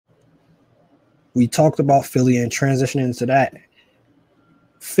we talked about Philly and transitioning into that.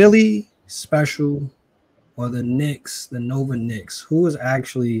 Philly special or the Knicks, the Nova Knicks, who is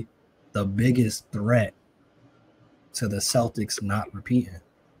actually the biggest threat to the Celtics not repeating?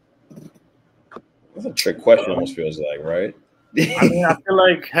 That's a trick question, almost feels like, right? I mean, I feel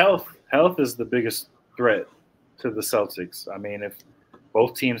like health is the biggest threat to the Celtics. I mean, if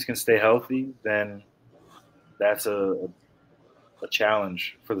both teams can stay healthy, then that's a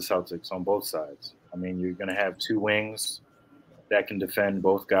challenge for the Celtics on both sides. I mean, you're going to have two wings that can defend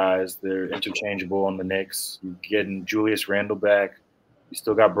both guys. They're interchangeable on the Knicks. You're getting Julius Randle back. You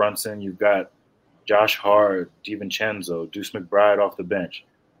still got Brunson. You've got Josh Hart, DiVincenzo, Deuce McBride off the bench.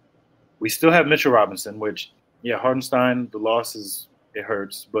 We still have Mitchell Robinson, which, yeah, Hardenstein, the losses, it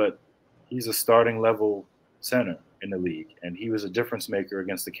hurts, but he's a starting level center in the league. And he was a difference maker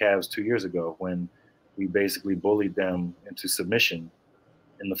against the Cavs 2 years ago when we basically bullied them into submission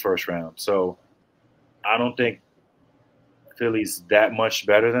in the first round. So I don't think Philly's that much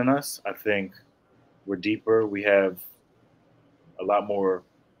better than us. I think we're deeper. We have a lot more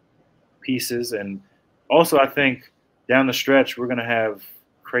pieces. And also I think down the stretch, we're going to have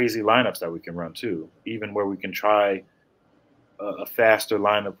crazy lineups that we can run too, even where we can try a faster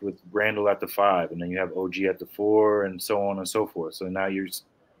lineup with Randall at the 5, and then you have OG at the 4, and so on and so forth. So now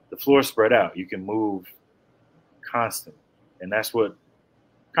the floor spread out. You can move constantly, and that's what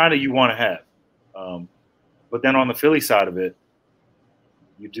kind of you want to have. But then on the Philly side of it,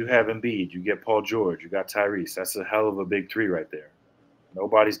 you do have Embiid. You get Paul George. You got Tyrese. That's a hell of a big three right there.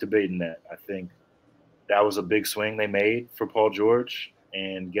 Nobody's debating that. I think that was a big swing they made for Paul George,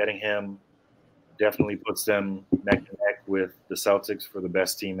 and getting him definitely puts them neck to neck with the Celtics for the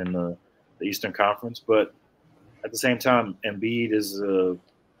best team in the Eastern Conference. But at the same time, Embiid is a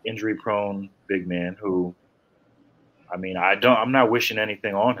injury-prone big man who, I mean, I'm not wishing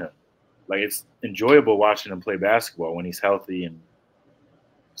anything on him. Like, it's enjoyable watching him play basketball when he's healthy and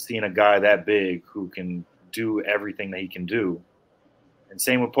seeing a guy that big who can do everything that he can do. And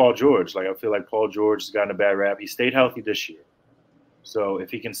same with Paul George. Like, I feel like Paul George has gotten a bad rap. He stayed healthy this year. So if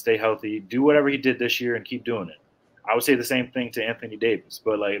he can stay healthy, do whatever he did this year and keep doing it. I would say the same thing to Anthony Davis.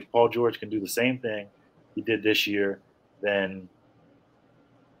 But, like, if Paul George can do the same thing he did this year, then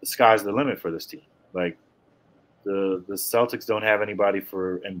the sky's the limit for this team. Like, the Celtics don't have anybody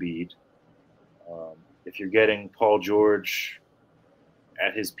for Embiid. If you're getting Paul George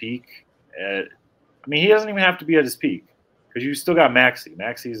at his peak, I mean, he doesn't even have to be at his peak because you still got Maxey.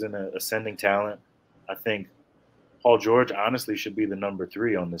 Maxey's an ascending talent. I think Paul George honestly should be the number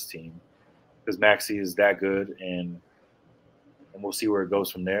 3 on this team because Maxey is that good, and we'll see where it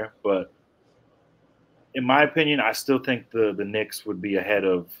goes from there. But in my opinion, I still think the Knicks would be ahead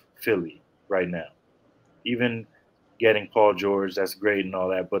of Philly right now. Even getting Paul George, that's great and all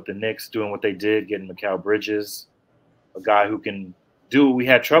that, but the Knicks doing what they did, getting Mikal Bridges, a guy who can do what we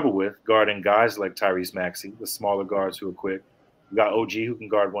had trouble with, guarding guys like Tyrese Maxey, the smaller guards who are quick. We got OG who can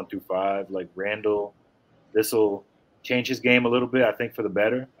guard 1 through 5, like Randall. This will change his game a little bit, I think, for the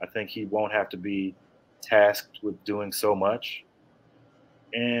better. I think he won't have to be tasked with doing so much.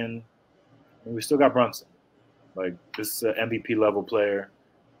 And we still got Brunson. Like, this is an MVP level player.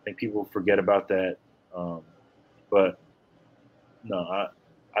 I think people forget about that. But no,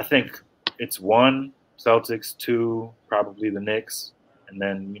 I think it's 1, Celtics, 2, probably the Knicks, and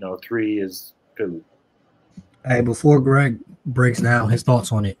then 3 is Philly. Hey, before Greg breaks down his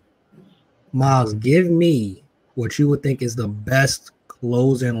thoughts on it, Miles, give me what you would think is the best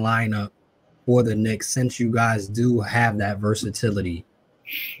closing lineup for the Knicks, since you guys do have that versatility.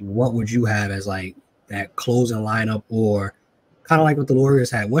 What would you have as like that closing lineup, or kind of like what the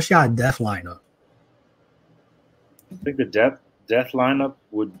Warriors had? What's your death lineup? I think the death lineup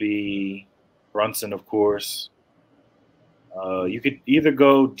would be Brunson, of course. You could either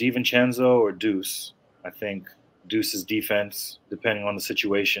go DiVincenzo or Deuce. I think Deuce's defense, depending on the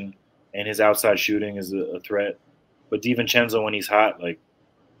situation, and his outside shooting is a threat. But DiVincenzo, when he's hot, like,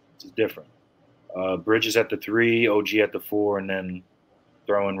 it's different. Bridges at the 3, OG at the 4, and then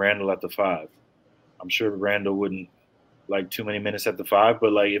throwing Randall at the 5. I'm sure Randall wouldn't like too many minutes at the 5,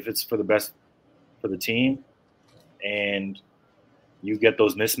 but like if it's for the best for the team, and you get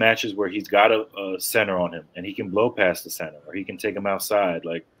those mismatches where he's got a center on him and he can blow past the center or he can take him outside.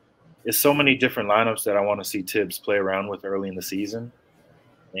 Like, it's so many different lineups that I want to see Tibbs play around with early in the season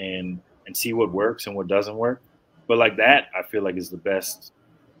and see what works and what doesn't work. But like that, I feel like is the best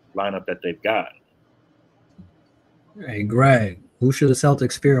lineup that they've got. Hey, Greg, who should the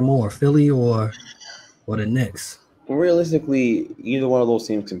Celtics fear more, Philly or the Knicks? Well, realistically, either one of those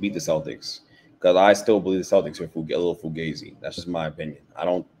teams can beat the Celtics. Because I still believe the Celtics are a little fugazi. That's just my opinion. I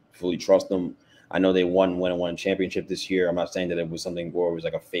don't fully trust them. I know they won a championship this year. I'm not saying that it was something where it was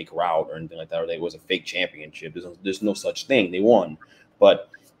like a fake route or anything like that, or that it was a fake championship. There's no such thing. They won, but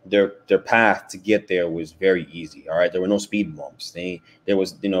their path to get there was very easy. All right, there were no speed bumps. There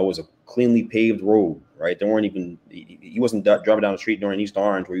was, it was a cleanly paved road. Right, there weren't even, he wasn't driving down the street during East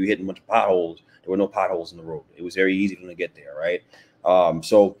Orange where you hit a bunch of potholes. There were no potholes in the road. It was very easy for them to get there. Right,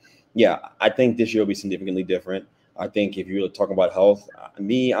 so yeah, I think this year will be significantly different. I think if you're talking about health,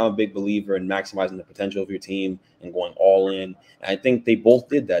 I'm a big believer in maximizing the potential of your team and going all in. And I think they both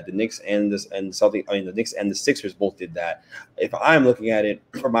did that. The Knicks and the Knicks and the Sixers both did that. If I'm looking at it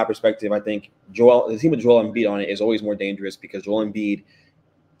from my perspective, I think the team with Joel Embiid on it is always more dangerous because Joel Embiid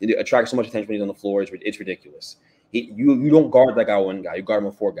attracts so much attention when he's on the floor. It's ridiculous. You don't guard that guy one guy. You guard him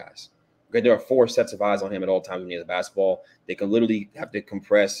with four guys. Okay, there are four sets of eyes on him at all times when he has the basketball. They can literally have to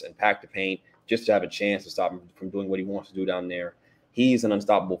compress and pack the paint just to have a chance to stop him from doing what he wants to do down there. He's an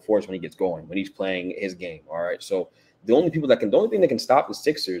unstoppable force when he gets going, when he's playing his game. All right. So the only thing that can stop the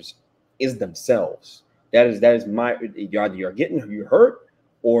Sixers is themselves. That is my, you're hurt,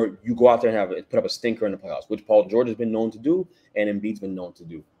 or you go out there and put up a stinker in the playoffs, which Paul George has been known to do and Embiid's been known to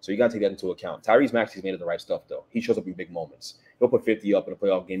do. So you got to take that into account. Tyrese Maxey's made of the right stuff, though. He shows up in big moments. He'll put 50 up in a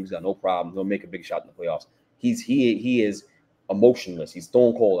playoff game. He's got no problem. He'll make a big shot in the playoffs. He is emotionless. He's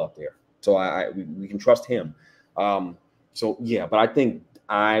stone cold out there. So we can trust him. So yeah, but I think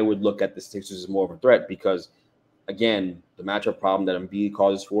I would look at the Sixers as more of a threat because, again, the matchup problem that Embiid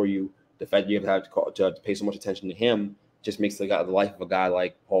causes for you, the fact that you have to pay so much attention to him just makes the life of a guy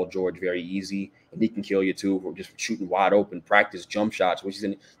like Paul George very easy, and he can kill you too for just shooting wide open, practice jump shots, which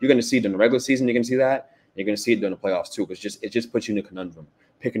you're going to see during the regular season. You're going to see that. You're going to see it during the playoffs too, because it just puts you in a conundrum.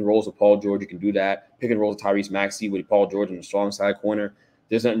 Pick and rolls with Paul George, you can do that. Pick and rolls with Tyrese Maxey with Paul George in the strong side corner.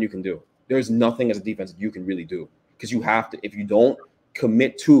 There's nothing you can do. There's nothing as a defense that you can really do because you have to. If you don't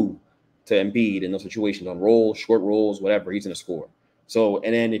commit to Embiid in those situations on rolls, short rolls, whatever, he's going to score. So,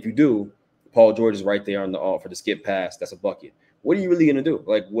 and then if you do, Paul George is right there on the for the skip pass. That's a bucket. What are you really going to do?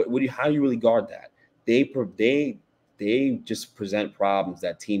 Like, how do you really guard that? They just present problems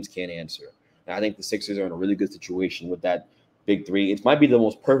that teams can't answer. And I think the Sixers are in a really good situation with that big three. It might be the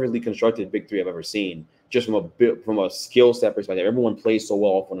most perfectly constructed big three I've ever seen, just from a skill set perspective. Everyone plays so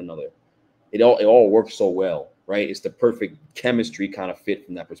well off one another. It all works so well, right? It's the perfect chemistry kind of fit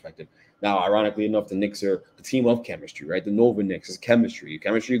from that perspective. Now, ironically enough, the Knicks are the team of chemistry, right? The Nova Knicks is chemistry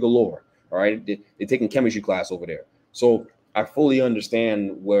galore, all right? They're taking chemistry class over there. So I fully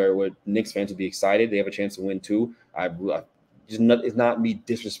understand where Knicks fans would be excited. They have a chance to win too. It's not me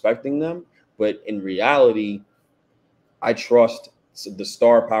disrespecting them, but in reality, I trust the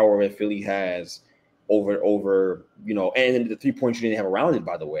star power that Philly has over and the 3-point shooting they have around it,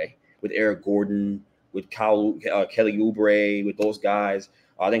 by the way, with Eric Gordon, with Kelly Oubre, with those guys.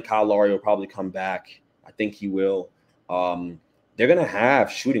 I think Kyle Lowry will probably come back. I think he will. They're going to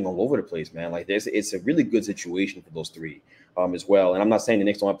have shooting all over the place, man. Like it's a really good situation for those three as well. And I'm not saying the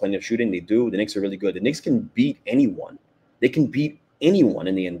Knicks don't have plenty of shooting. They do. The Knicks are really good. The Knicks can beat anyone. They can beat anyone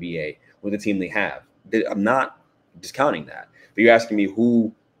in the NBA with the team they have. I'm not discounting that. But you're asking me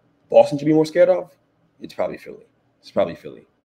who Boston should be more scared of? It's probably Philly.